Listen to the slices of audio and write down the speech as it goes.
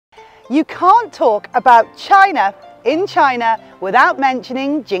You can't talk about China in China without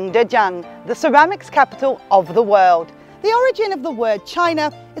mentioning Jingdezhen, the ceramics capital of the world. The origin of the word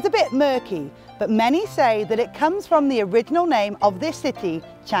China is a bit murky, but many say that it comes from the original name of this city,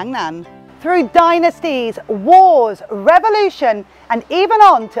 Changnan. Through dynasties, wars, revolution, and even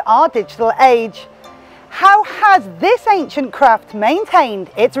on to our digital age, how has this ancient craft maintained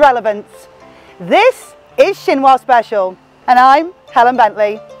its relevance? This is Xinhua Special, and I'm Helen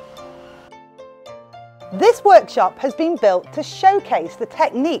Bentley. This workshop has been built to showcase the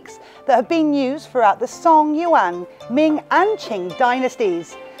techniques that have been used throughout the Song, Yuan, Ming and Qing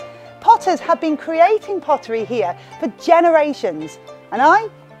dynasties. Potters have been creating pottery here for generations, and I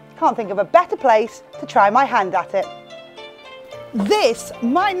can't think of a better place to try my hand at it. This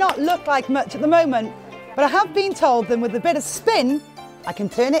might not look like much at the moment, but I have been told that with a bit of spin, I can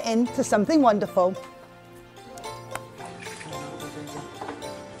turn it into something wonderful.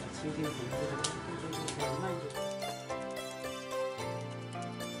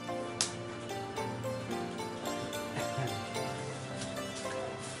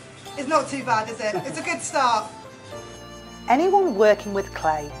 It's not too bad, is it? It's a good start. Anyone working with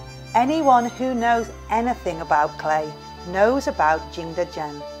clay, anyone who knows anything about clay, knows about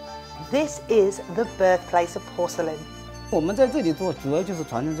Jingdezhen. This is the birthplace of porcelain. 我们在这里做，主要就是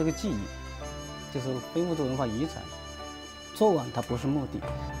传承这个技艺，就是非物质文化遗产。做完它不是目的，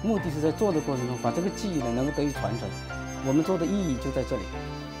目的是在做的过程中把这个技艺呢能够得以传承。我们做的意义就在这里。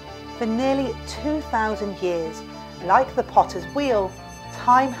For nearly 2,000 years, like the potter's wheel,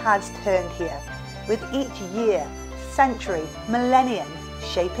 time has turned here, with each year, century, millennium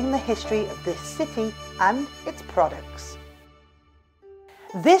shaping the history of this city and its products.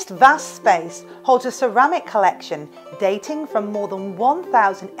 This vast space holds a ceramic collection dating from more than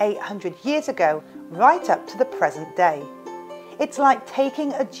 1,800 years ago right up to the present day. It's like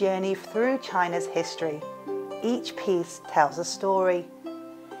taking a journey through China's history. Each piece tells a story.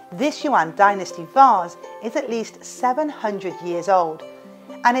 This Yuan dynasty vase is at least 700 years old,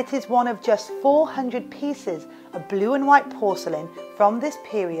 and it is one of just 400 pieces of blue and white porcelain from this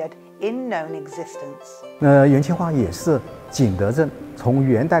period in known existence. 元青花也是景德镇从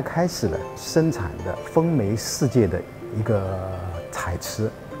元代开始的生产的风靡世界的一个彩瓷，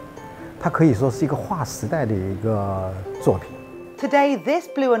它可以说是一个划时代的一个作品。Today, this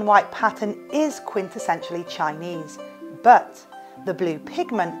blue and white pattern is quintessentially Chinese, but the blue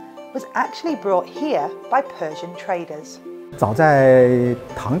pigment was actually brought here by Persian traders. 早在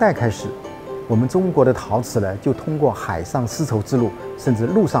唐代开始，我们中国的陶瓷呢，就通过海上丝绸之路，甚至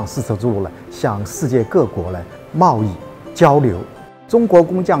陆上丝绸之路呢，向世界各国呢贸易交流。中国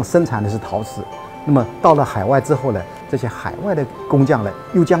工匠生产的是陶瓷，那么到了海外之后呢，这些海外的工匠呢，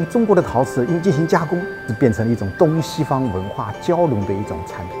又将中国的陶瓷进行加工，就变成了一种东西方文化交融的一种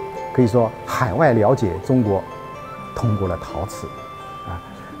产品。可以说，海外了解中国，通过了陶瓷，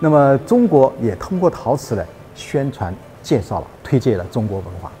那么中国也通过陶瓷呢，宣传、介绍了、推介了中国文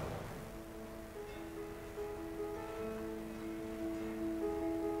化。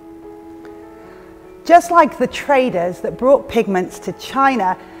Just like the traders that brought pigments to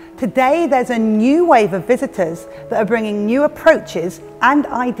China, today there's a new wave of visitors that are bringing new approaches and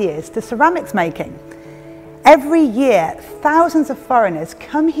ideas to ceramics making. Every year, thousands of foreigners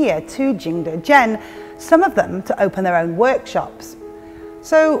come here to Jingdezhen, some of them to open their own workshops.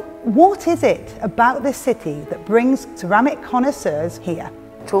 So what is it about this city that brings ceramic connoisseurs here?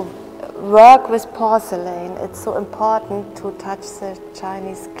 To work with porcelain, it's so important to touch the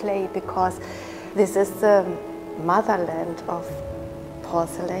Chinese clay because this is the motherland of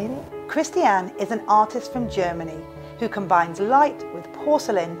porcelain. Christiane is an artist from Germany who combines light with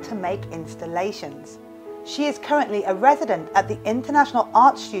porcelain to make installations. She is currently a resident at the International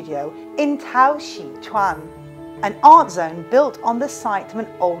Art Studio in Taoxi, Chuan, an art zone built on the site of an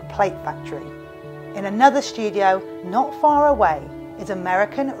old plate factory. In another studio not far away is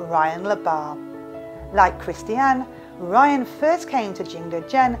American Ryan Labar. Like Christiane, Ryan first came to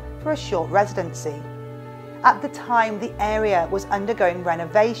Jingdezhen for a short residency. At the time, the area was undergoing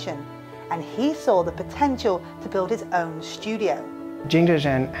renovation, and he saw the potential to build his own studio.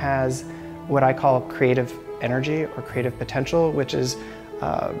 Jingdezhen has what I call creative energy or creative potential, which is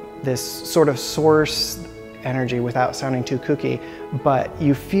this sort of source energy without sounding too kooky, but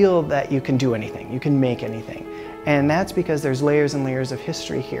you feel that you can do anything, you can make anything. And that's because there's layers and layers of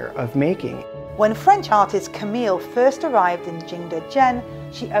history here of making. When French artist Camille first arrived in Jingdezhen,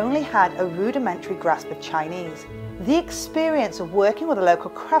 she only had a rudimentary grasp of Chinese. The experience of working with a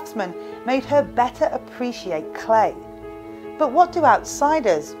local craftsman made her better appreciate clay. But what do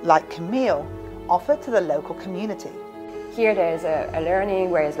outsiders, like Camille, offer to the local community? Here there's a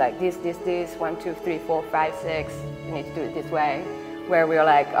learning where it's like this, 1, 2, 3, 4, 5, 6, you need to do it this way. Where we're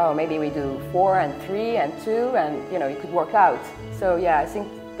like, oh, maybe we do 4 and 3 and 2, and you know, it could work out. So yeah, I think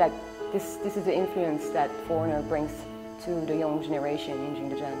that this is the influence that foreigner brings to the young generation in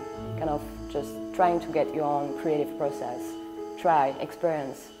Jingdezhen. Kind of just trying to get your own creative process. Try,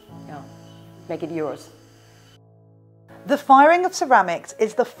 experience, you know, make it yours. The firing of ceramics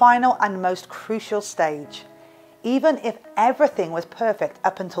is the final and most crucial stage. Even if everything was perfect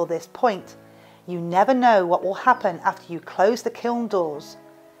up until this point, you never know what will happen after you close the kiln doors.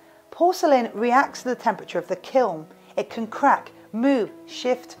 Porcelain reacts to the temperature of the kiln. It can crack, move,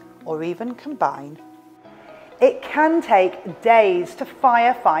 shift, or even combine. It can take days to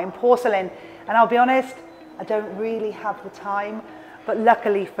fire fine porcelain, and I'll be honest, I don't really have the time, but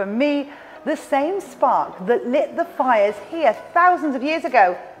luckily for me, the same spark that lit the fires here thousands of years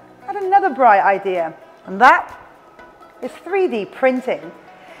ago had another bright idea, and that is 3D printing,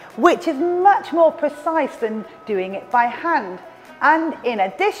 which is much more precise than doing it by hand. And in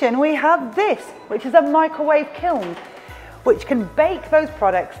addition, we have this, which is a microwave kiln, which can bake those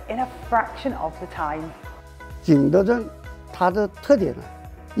products in a fraction of the time. 景德镇它的特点呢，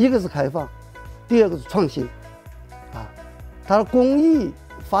一个是开放，第二个是创新，它的工艺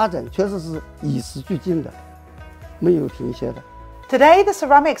发展确实是与时俱进的，没有停歇的。 Today, the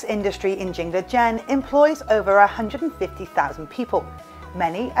ceramics industry in Jingdezhen employs over 150,000 people,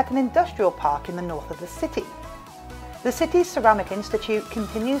 many at an industrial park in the north of the city. The city's Ceramic Institute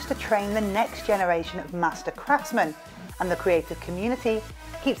continues to train the next generation of master craftsmen, and the creative community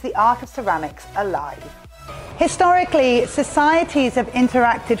keeps the art of ceramics alive. Historically, societies have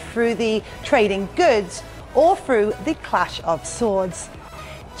interacted through the trading goods or through the clash of swords.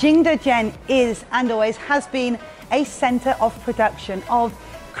 Jingdezhen is and always has been a centre of production, of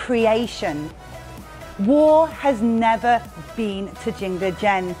creation. War has never been to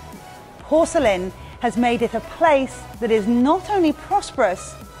Jingdezhen. Porcelain has made it a place that is not only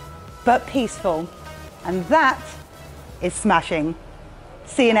prosperous, but peaceful. And that is smashing.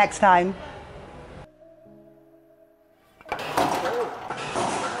 See you next time.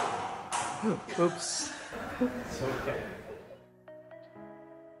 Oops. It's okay.